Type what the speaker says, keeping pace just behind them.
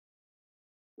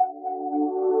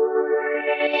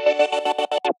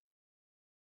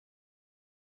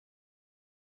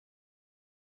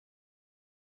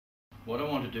What I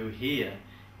want to do here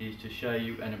is to show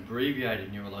you an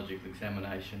abbreviated neurological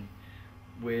examination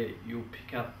where you'll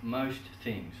pick up most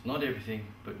things, not everything,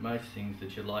 but most things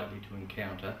that you're likely to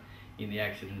encounter in the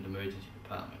accident and emergency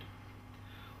department.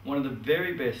 One of the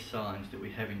very best signs that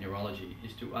we have in neurology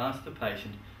is to ask the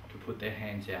patient to put their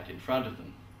hands out in front of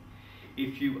them.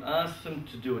 If you ask them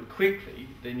to do it quickly,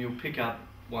 then you'll pick up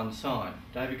one sign.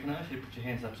 David, can I ask you to put your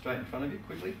hands up straight in front of you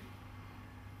quickly?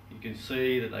 You can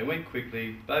see that they went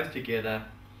quickly, both together,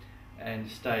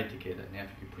 and stayed together. Now if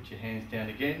you could put your hands down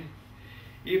again.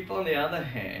 If on the other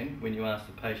hand, when you ask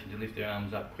the patient to lift their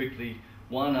arms up quickly,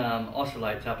 one arm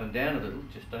oscillates up and down a little,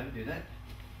 just don't do that.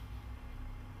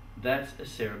 That's a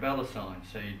cerebellar sign,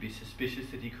 so you'd be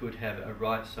suspicious that he could have a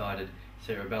right-sided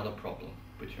cerebellar problem.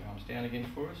 Put your arms down again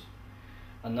for us.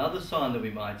 Another sign that we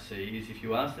might see is if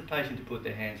you ask the patient to put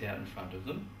their hands out in front of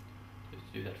them,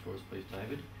 just do that for us please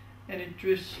David, and it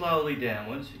drifts slowly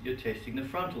downwards, you're testing the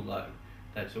frontal lobe.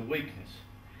 That's a weakness.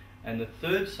 And the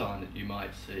third sign that you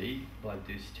might see by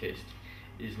this test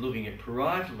is looking at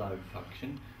parietal lobe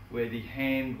function, where the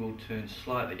hand will turn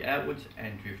slightly outwards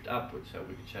and drift upwards. So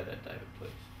we can show that, David,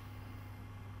 please.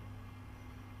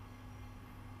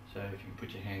 So if you can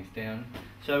put your hands down.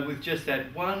 So with just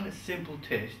that one simple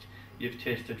test, you've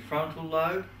tested frontal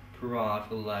lobe,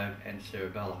 parietal lobe and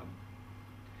cerebellum.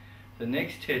 The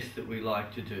next test that we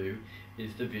like to do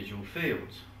is the visual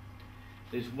fields.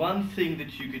 There's one thing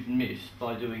that you could miss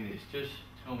by doing this. Just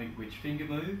tell me which finger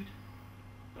moved.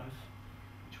 Both.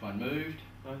 Which one moved?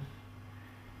 Both.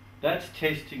 That's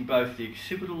testing both the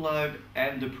occipital lobe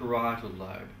and the parietal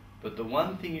lobe. But the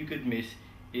one thing you could miss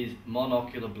is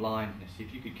monocular blindness.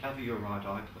 If you could cover your right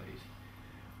eye, please.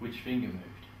 Which finger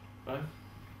moved? Both.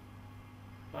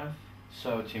 Both.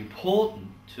 So it's important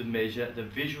to measure the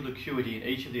visual acuity in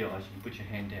each of the eyes. You can put your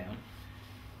hand down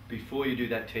before you do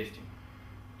that testing.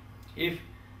 If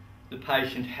the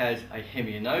patient has a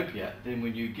hemianopia, then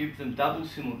when you give them double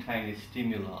simultaneous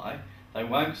stimuli, they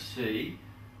won't see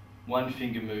one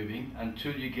finger moving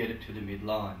until you get it to the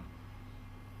midline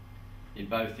in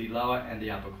both the lower and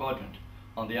the upper quadrant.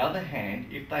 On the other hand,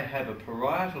 if they have a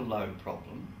parietal lobe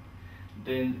problem,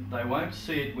 then they won't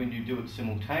see it when you do it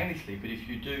simultaneously, but if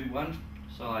you do one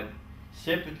side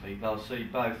separately, they'll see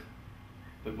both.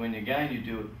 But when again you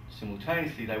do it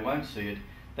simultaneously, they won't see it.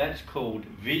 That's called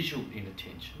visual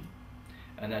inattention,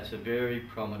 and that's a very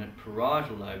prominent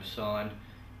parietal lobe sign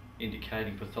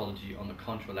indicating pathology on the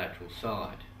contralateral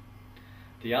side.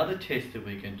 The other test that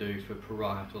we can do for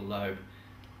parietal lobe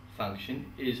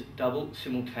function is double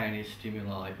simultaneous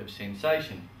stimuli of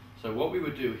sensation. So what we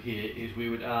would do here is we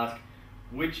would ask,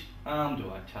 which arm do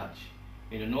I touch?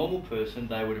 In a normal person,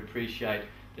 they would appreciate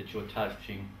that you're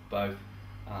touching both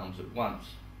arms at once.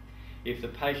 If the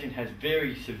patient has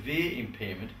very severe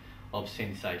impairment of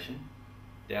sensation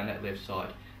down that left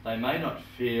side, they may not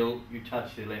feel you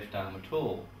touch their left arm at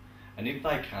all. And if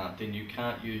they can't, then you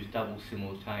can't use double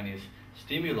simultaneous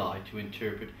stimuli to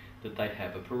interpret that they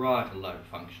have a parietal lobe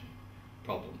function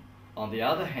problem. On the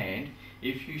other hand,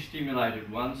 if you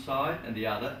stimulated one side and the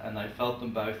other and they felt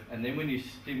them both, and then when you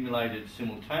stimulated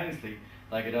simultaneously,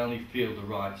 they could only feel the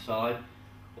right side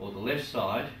or the left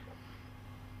side,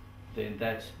 then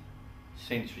that's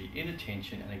sensory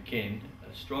inattention, and again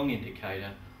a strong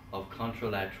indicator of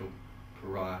contralateral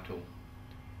parietal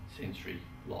sensory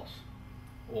loss,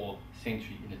 or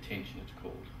sensory inattention it's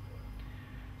called.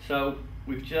 So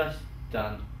we've just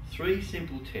done 3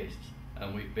 simple tests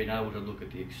and we've been able to look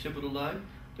at the occipital lobe,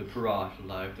 the parietal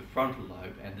lobe, the frontal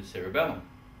lobe and the cerebellum.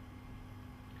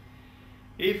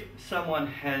 If someone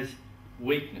has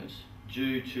weakness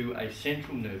due to a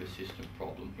central nervous system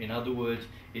problem, in other words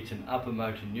it's an upper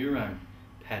motor neuron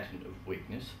pattern of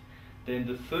weakness, then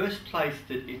the first place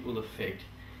that it will affect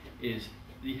is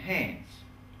the hands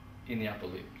in the upper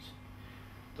limbs.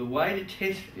 The way to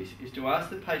test for this is to ask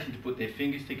the patient to put their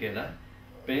fingers together,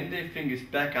 bend their fingers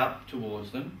back up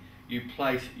towards them, you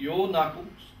place your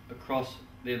knuckles across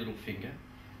their little finger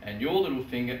and your little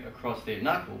finger across their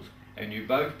knuckles, and you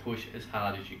both push as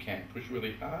hard as you can. Push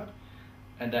really hard,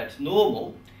 and that's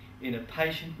normal. In a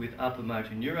patient with upper motor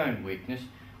neuron weakness,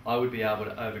 I would be able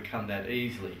to overcome that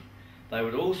easily. They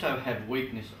would also have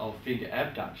weakness of finger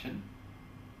abduction.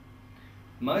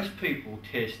 Most people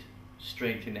test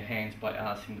strength in the hands by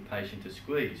asking the patient to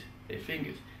squeeze their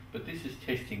fingers, but this is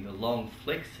testing the long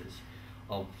flexors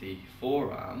of the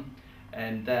forearm,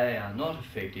 and they are not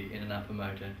affected in an upper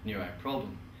motor neuron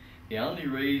problem. The only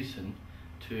reason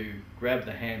to grab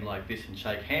the hand like this and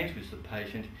shake hands with the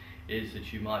patient is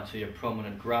that you might see a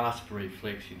prominent grasp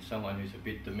reflex in someone who's a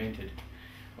bit demented.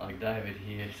 like David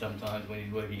here sometimes when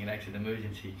he's working in accident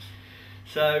emergency.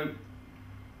 So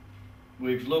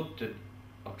we've looked at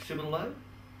occipital lobe,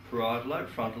 parietal lobe,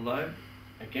 frontal lobe,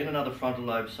 again another frontal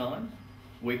lobe sign,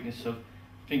 weakness of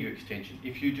finger extension.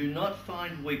 If you do not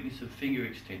find weakness of finger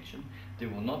extension, there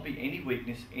will not be any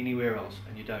weakness anywhere else,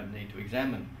 and you don't need to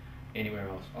examine anywhere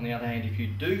else. On the other hand, if you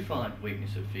do find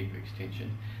weakness of finger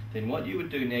extension, then what you would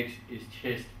do next is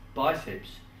test biceps.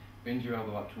 Bend your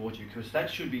elbow up towards you, because that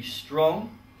should be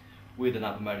strong with an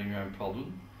upper motor neuron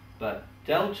problem, but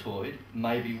deltoid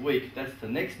may be weak. That's the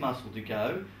next muscle to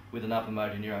go with an upper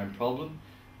motor neuron problem,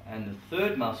 and the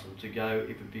third muscle to go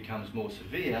if it becomes more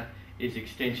severe is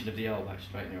extension of the elbow,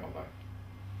 straighten your elbow.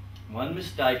 One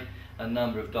mistake a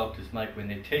number of doctors make when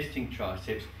they're testing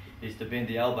triceps is to bend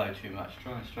the elbow too much.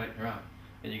 Try and straighten your arm.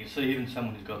 And you can see even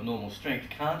someone who's got normal strength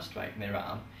can't straighten their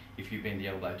arm if you bend the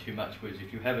elbow too much, whereas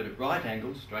if you have it at right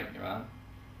angles, straighten your arm,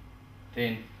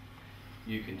 then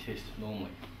you can test it normally.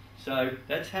 So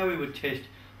that's how we would test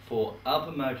for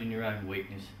upper motor neuron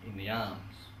weakness in the arms.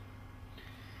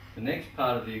 The next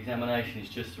part of the examination is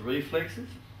just the reflexes.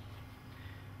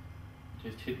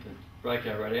 Just hit the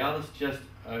brachioradialis just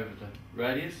over the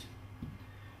radius,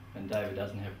 and David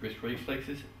doesn't have brisk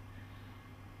reflexes.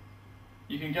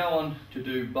 You can go on to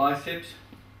do biceps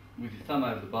with your thumb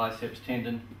over the biceps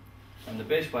tendon, and the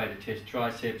best way to test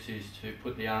triceps is to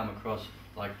put the arm across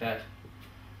like that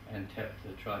and tap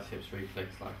the triceps reflex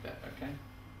like that, okay?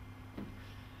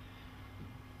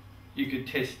 You could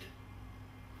test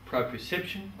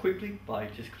proprioception quickly by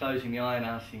just closing the eye and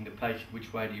asking the patient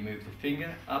which way do you move the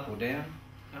finger, up or down?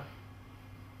 Up.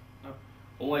 Up.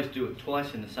 Always do it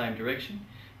twice in the same direction,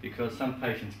 because some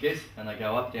patients guess and they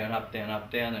go up, down, up, down,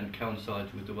 up, down, and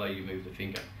coincides with the way you move the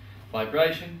finger.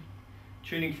 Vibration,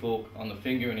 tuning fork on the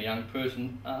finger in a young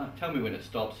person, tell me when it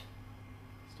stops.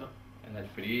 Stop. And that's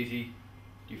pretty easy.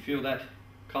 Do you feel that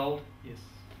cold? Yes.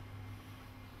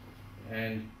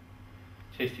 And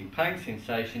testing pain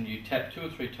sensation, you tap 2 or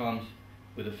 3 times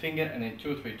with a finger and then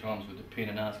 2 or 3 times with a pin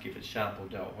and ask if it's sharp or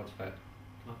dull. What's that?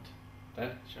 Blunt.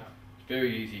 That? Sharp. It's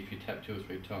very easy if you tap 2 or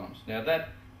 3 times. Now that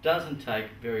doesn't take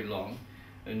very long,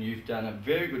 and you've done a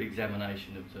very good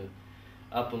examination of the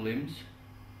upper limbs,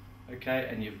 okay,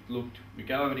 and you've looked, we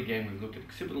go over it again, we've looked at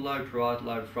occipital lobe, parietal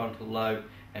lobe, frontal lobe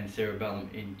and cerebellum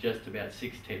in just about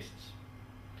 6 tests.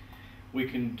 We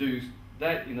can do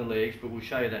that in the legs, but we'll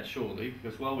show you that shortly,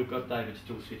 because while we've got David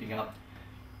still sitting up,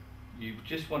 you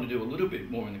just want to do a little bit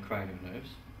more in the cranial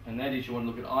nerves, and that is you want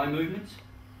to look at eye movements,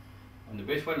 and the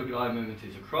best way to look at eye movements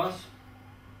is across,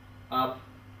 up,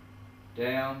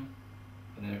 down,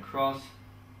 and then across,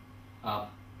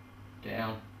 up,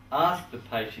 down. Ask the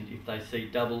patient if they see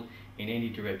double in any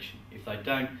direction. If they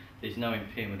don't, there's no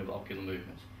impairment of ocular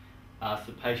movements. Ask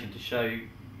the patient to show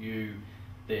you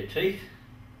their teeth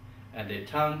and their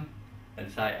tongue and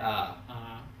say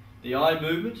ah. The eye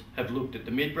movements have looked at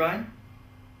the midbrain,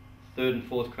 3rd and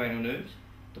 4th cranial nerves,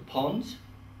 the pons,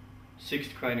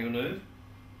 6th cranial nerve,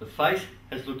 the face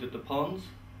has looked at the pons,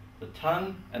 the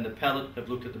tongue and the palate have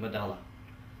looked at the medulla.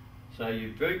 So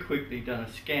you've very quickly done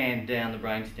a scan down the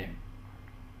brainstem.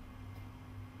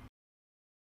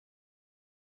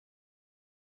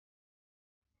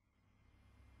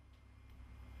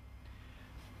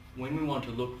 When we want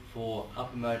to look for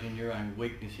upper motor neuron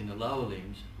weakness in the lower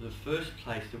limbs, the first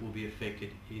place that will be affected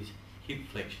is hip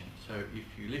flexion. So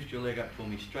if you lift your leg up for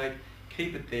me straight,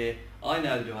 keep it there. I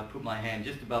know that if I put my hand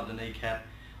just above the kneecap,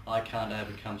 I can't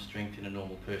overcome strength in a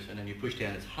normal person, and you push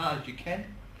down as hard as you can,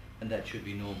 and that should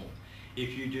be normal.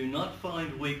 If you do not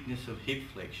find weakness of hip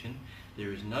flexion,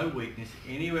 there is no weakness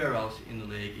anywhere else in the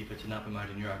leg if it's an upper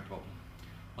motor neuron problem.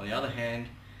 On the other hand,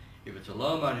 if it's a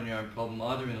lower motor neuron problem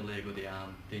either in the leg or the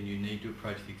arm, then you need to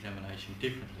approach the examination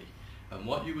differently. And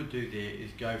what you would do there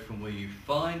is go from where you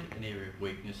find an area of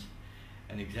weakness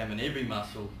and examine every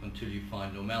muscle until you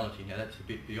find normality. Now that's a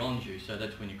bit beyond you, so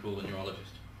that's when you call the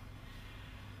neurologist.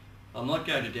 I'm not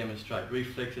going to demonstrate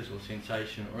reflexes or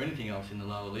sensation or anything else in the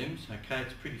lower limbs. Okay,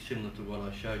 it's pretty similar to what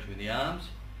I showed you in the arms.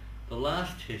 The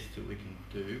last test that we can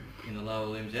do in the lower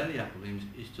limbs and the upper limbs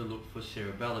is to look for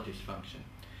cerebellar dysfunction.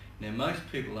 Now most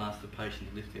people ask the patient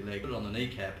to lift their leg, put it on the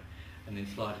kneecap and then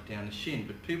slide it down the shin,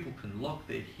 but people can lock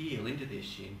their heel into their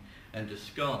shin and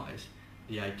disguise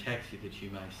the ataxia that you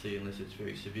may see unless it's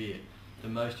very severe. The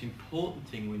most important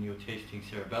thing when you're testing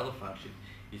cerebellar function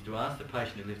is to ask the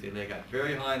patient to lift their leg up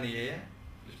very high in the air,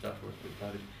 lift up for us,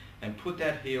 David, and put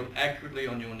that heel accurately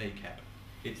on your kneecap.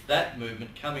 It's that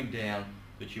movement coming down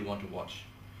that you want to watch,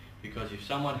 because if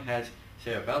someone has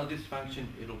cerebellar dysfunction,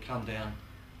 it'll come down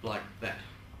like that.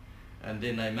 And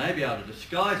then they may be able to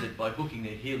disguise it by hooking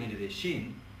their heel into their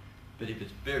shin, But if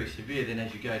it's very severe, then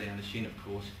as you go down the shin, of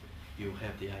course, you'll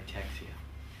have the ataxia.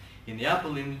 In the upper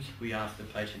limbs, we ask the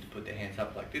patient to put their hands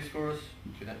up like this for us,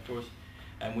 do that for us,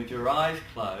 and with your eyes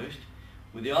closed.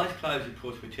 With the eyes closed, of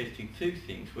course, we're testing two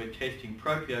things. We're testing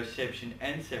proprioception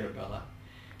and cerebellar.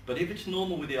 But if it's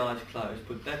normal with the eyes closed,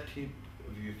 put that tip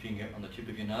of your finger on the tip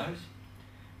of your nose.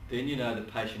 Then you know the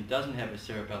patient doesn't have a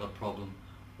cerebellar problem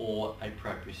or a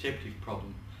proprioceptive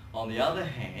problem. On the other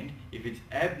hand, if it's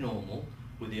abnormal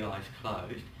with the eyes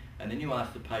closed, and then you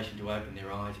ask the patient to open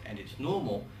their eyes and it's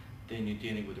normal, then you're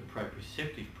dealing with a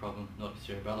proprioceptive problem, not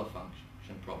a cerebellar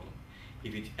function problem.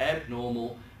 If it's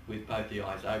abnormal with both the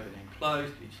eyes open and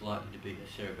closed, it's likely to be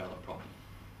a cerebellar problem.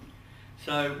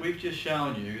 So we've just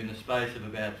shown you in the space of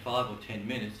about 5 or 10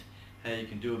 minutes how you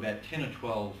can do about 10 or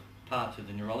 12 parts of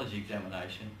the neurology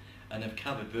examination, and have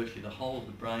covered virtually the whole of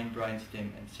the brain, brainstem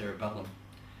and cerebellum.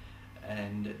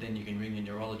 And then you can ring your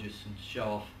neurologist and show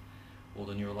off all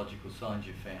the neurological signs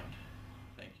you've found.